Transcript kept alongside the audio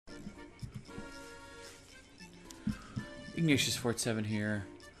Ignatius47 here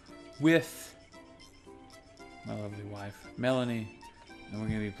with my lovely wife, Melanie, and we're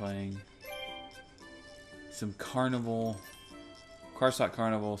going to be playing some Cardstock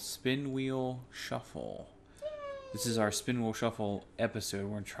Carnival Spinwheel Shuffle. This is our Spinwheel Shuffle episode.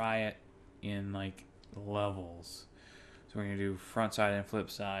 We're going to try it in like levels. So we're going to do front side and flip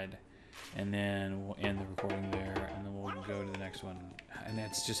side, and then we'll end the recording there, and then we'll go to the next one. And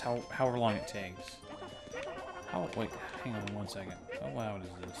that's just however long it takes. Wait, hang on one second. How loud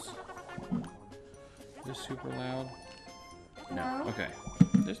is this? Is this super loud? No. Okay.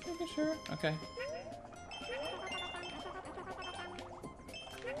 Just making sure. Okay.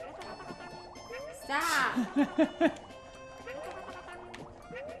 Stop!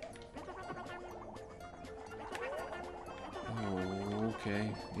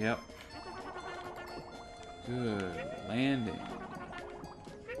 Okay. Yep. Good landing.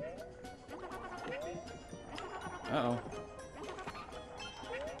 Uh-oh.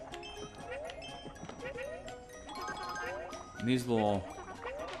 And these little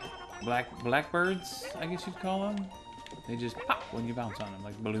blackbirds, I guess you'd call them, they just pop when you bounce on them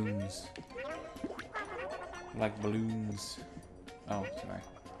like balloons. Like balloons. Oh, sorry.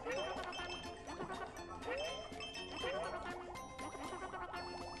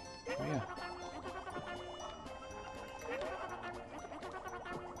 Oh, yeah.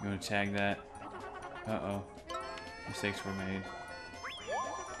 You want to tag that? Uh-oh. Mistakes were made.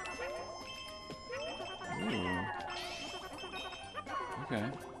 Ooh. Okay.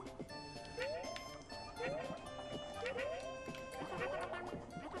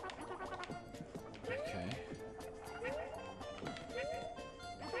 Okay.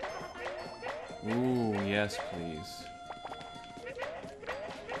 Ooh, yes, please.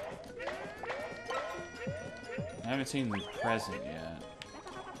 I haven't seen the present yet.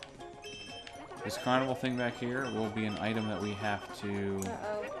 This carnival thing back here will be an item that we have to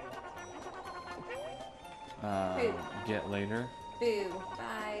get later. Boo.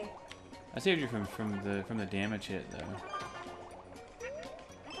 Bye. I saved you from the damage hit though.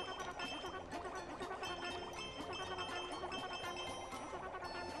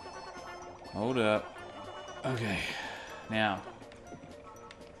 Hold up. Okay. Now.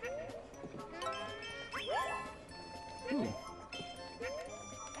 Ooh.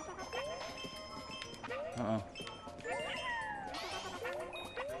 Uh-oh.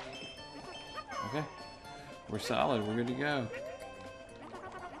 Okay. We're solid. We're good to go.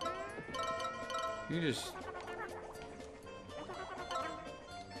 You just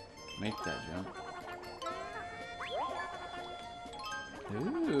make that jump.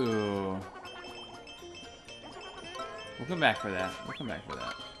 Ooh. We'll come back for that. We'll come back for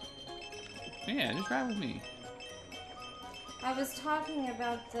that. Yeah, just ride with me. I was talking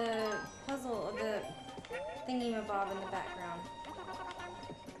about the puzzle of the thingy-mabob in the background.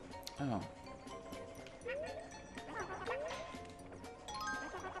 Oh.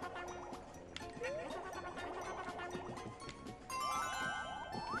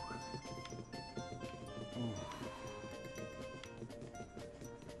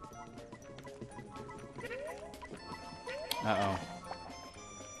 Uh-oh.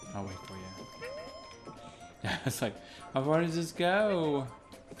 I'll wait for you. It's like, how far does this go?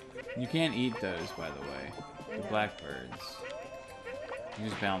 You can't eat those, by the way. The blackbirds. You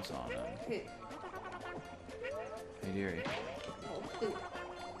just bounce on them. Poop. Hey, dearie. Oh, poop.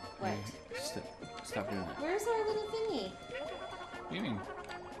 What? Hey, stop doing that. Where's our little thingy? What do you mean?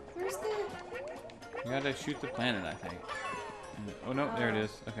 Where's the... You gotta shoot the planet, I think. Oh, no, there it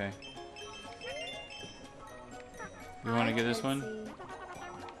is. Okay. You want to get this one? Sure.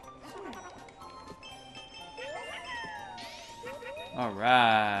 All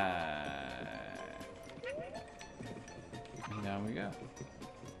right. And down we go.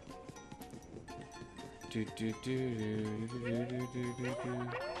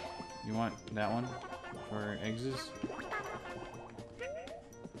 You want that one for exits?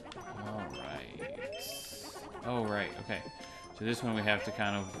 All right. Oh, right. Okay. So this one we have to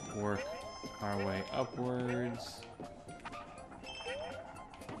kind of work our way upwards.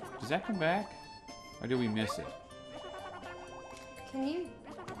 Does that come back? Or did we miss it? Can you...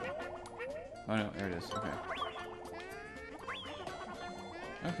 Oh no, there it is. Okay.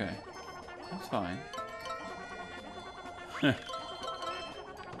 Okay. That's fine. How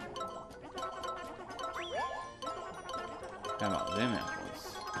about them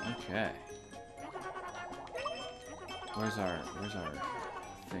apples? Okay. Where's our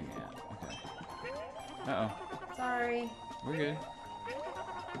thing at? Okay. Uh-oh. Sorry. We're good.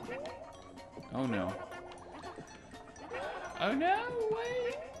 Oh no. Oh no,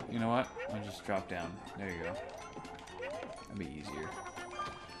 wait! You know what? I'll just drop down. There you go. That'd be easier.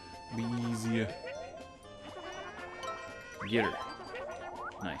 Be easier. Get her.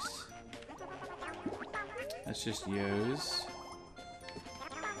 Nice. That's just Yo's.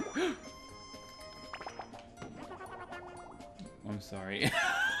 I'm sorry.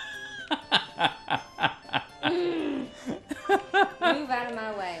 Move out of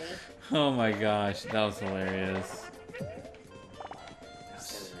my way. Oh my gosh, that was hilarious.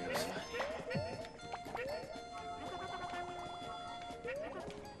 So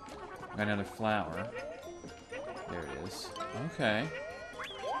Got another flower. There it is. Okay.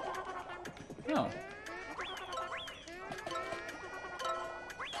 Oh.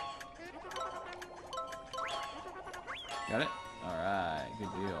 Got it? Alright,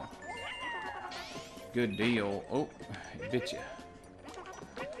 good deal. Good deal. Oh, it bit you.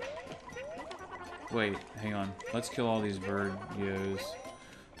 Wait, hang on. Let's kill all these bird yos.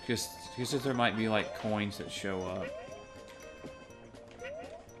 Because there might be like coins that show up.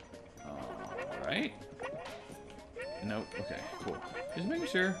 Alright. Nope. Okay, cool. Just making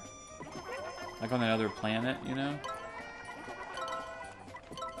sure. Like on that other planet, you know?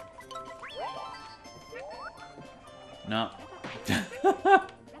 No.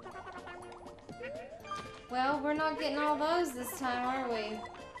 Well, we're not getting all those this time, are we?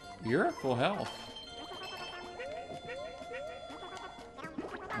 You're at full health.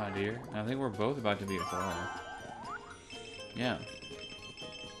 My dear. I think we're both about to be at full health. Yeah.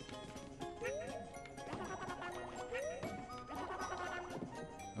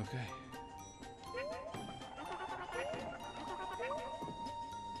 Okay.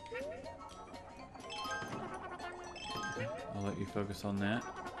 I'll let you focus on that.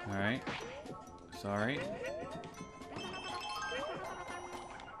 Alright. Sorry.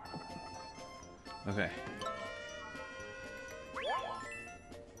 Okay.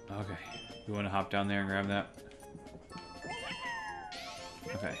 Okay. You want to hop down there and grab that?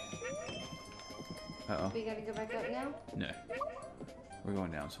 Okay. Uh-oh. We gotta go back up now? No. We're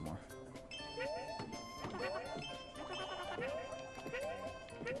going down some more.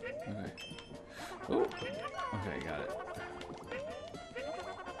 Okay. Oh. Okay, got it.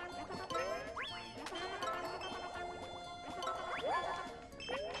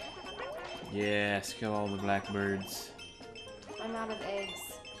 Yes, kill all the blackbirds. I'm out of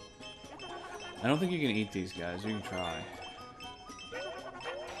eggs. I don't think you can eat these guys. You can try.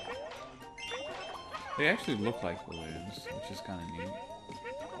 They actually look like balloons, which is kind of neat.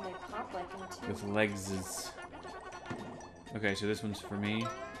 And they pop like them too. With legs. Okay, so this one's for me.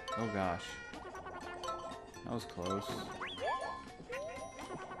 Oh gosh. That was close.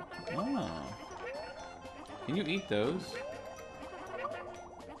 Oh. Can you eat those? I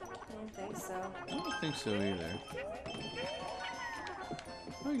don't think so. I don't think so either.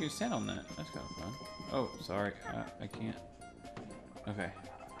 Oh, you can stand on that. That's kind of fun. Oh, sorry. I can't. Okay.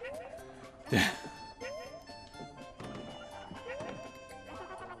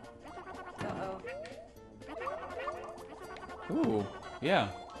 Uh-oh. Ooh, yeah.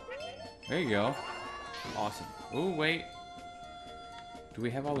 There you go. Awesome. Ooh, wait. Do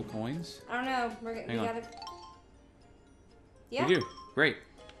we have all the coins? I don't know. We gotta... Yeah? We do. Great.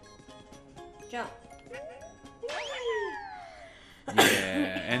 Jump.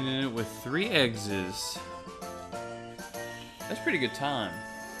 Yeah, ending it with 3 eggses. That's pretty good time.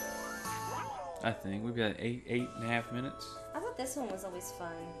 I think we've got 8.5 minutes. I thought this one was always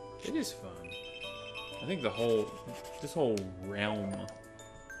fun. It is fun. I think this whole realm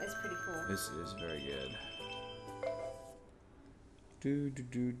It's pretty cool. is very good. Do do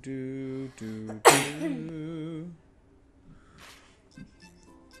do do do do.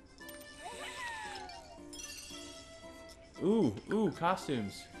 Ooh,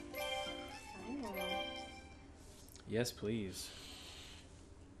 costumes. Oh. Yes, please.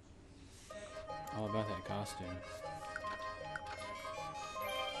 All about that costume.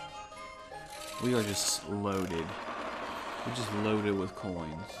 We are just loaded. We're just loaded with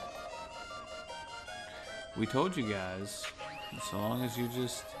coins. We told you guys, so long as you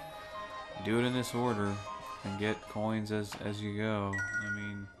just do it in this order and get coins as you go, I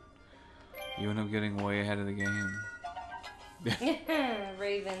mean, you end up getting way ahead of the game.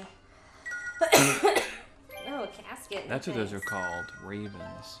 Raven. Oh, a casket. That's what those are called,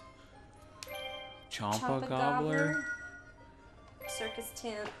 ravens. Champa Gobbler. Circus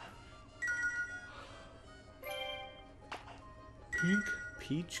tent. Pink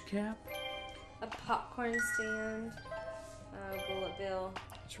Peach Cap. A popcorn stand. Oh, Bullet Bill.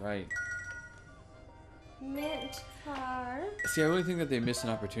 That's right. Mint car. See, I really think that they missed an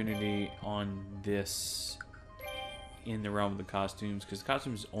opportunity on this in the realm of the costumes, because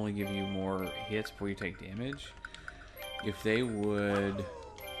costumes only give you more hits before you take damage. if they would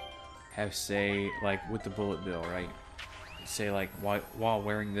have, say, like with the bullet bill, right? Say like while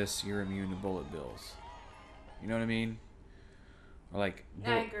wearing this, you're immune to bullet bills. You know what I mean? Or like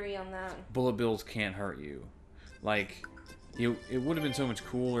I agree on that. Bullet bills can't hurt you. Like it would have been so much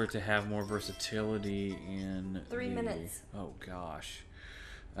cooler to have more versatility in 3 minutes. Oh gosh.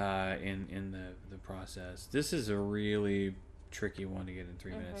 In the process. This is a really tricky one to get in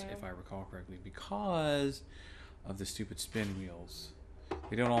 3 minutes, if I recall correctly, because of the stupid spin wheels.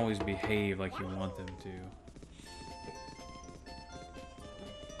 They don't always behave like you want them to.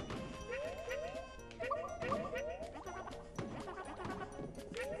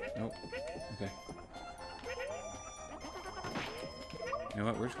 Nope. Okay. You know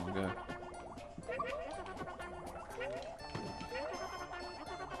what? We're just gonna go.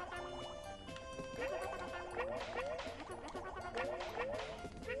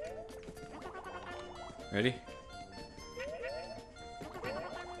 Ready?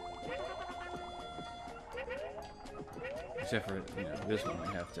 Except for, you know, this one we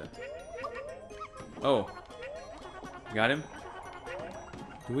have to... Oh! Got him?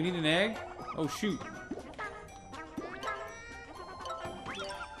 Do we need an egg? Oh, shoot!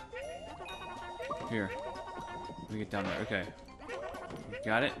 Here. Let me get down there. Okay.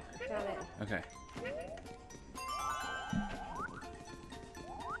 Got it? Got it. Okay.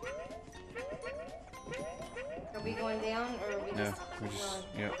 Are we going down, or are we No, just... we're just...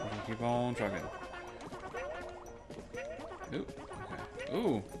 Yep, we're gonna keep on trucking. Ooh. Okay.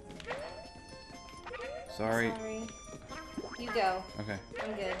 Ooh! Sorry. Sorry. You go. Okay.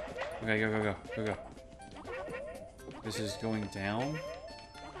 I'm good. Okay, go. This is going down?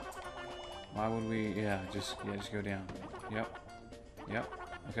 Why would we... Yeah, just go down. Yep.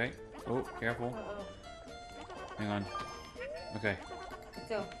 Okay. Oh, careful. Uh-oh. Hang on. Okay.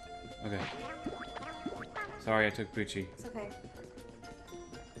 Go. Okay. Sorry, I took Poochie. It's okay.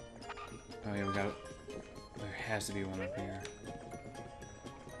 Oh, yeah, we got it. There has to be one up here.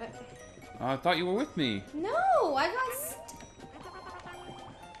 What? Oh, I thought you were with me. No! I got...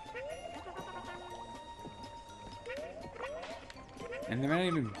 And they're not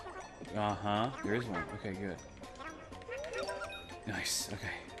even... Uh-huh. There is one. Okay, good. Nice.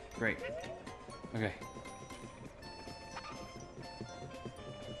 Okay. Great. Okay.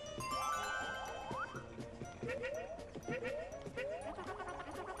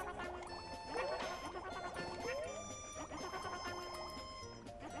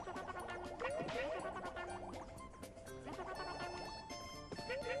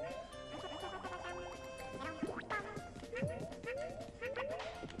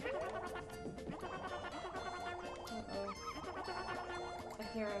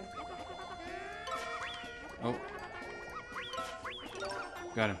 I hear him. Oh.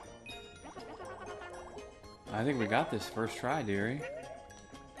 Got him. I think we got this first try, dearie.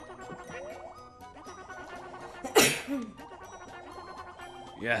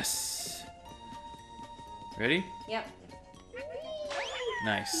 Yes. Ready? Yep.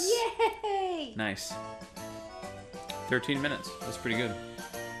 Nice. Yay! Nice. 13 minutes. That's pretty good.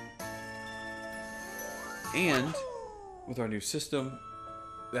 And with our new system,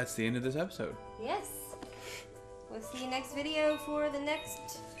 that's the end of this episode. Yes. We'll see you next video for the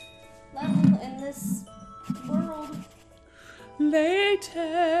next level in this world.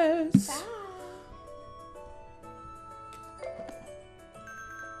 Latest. Bye.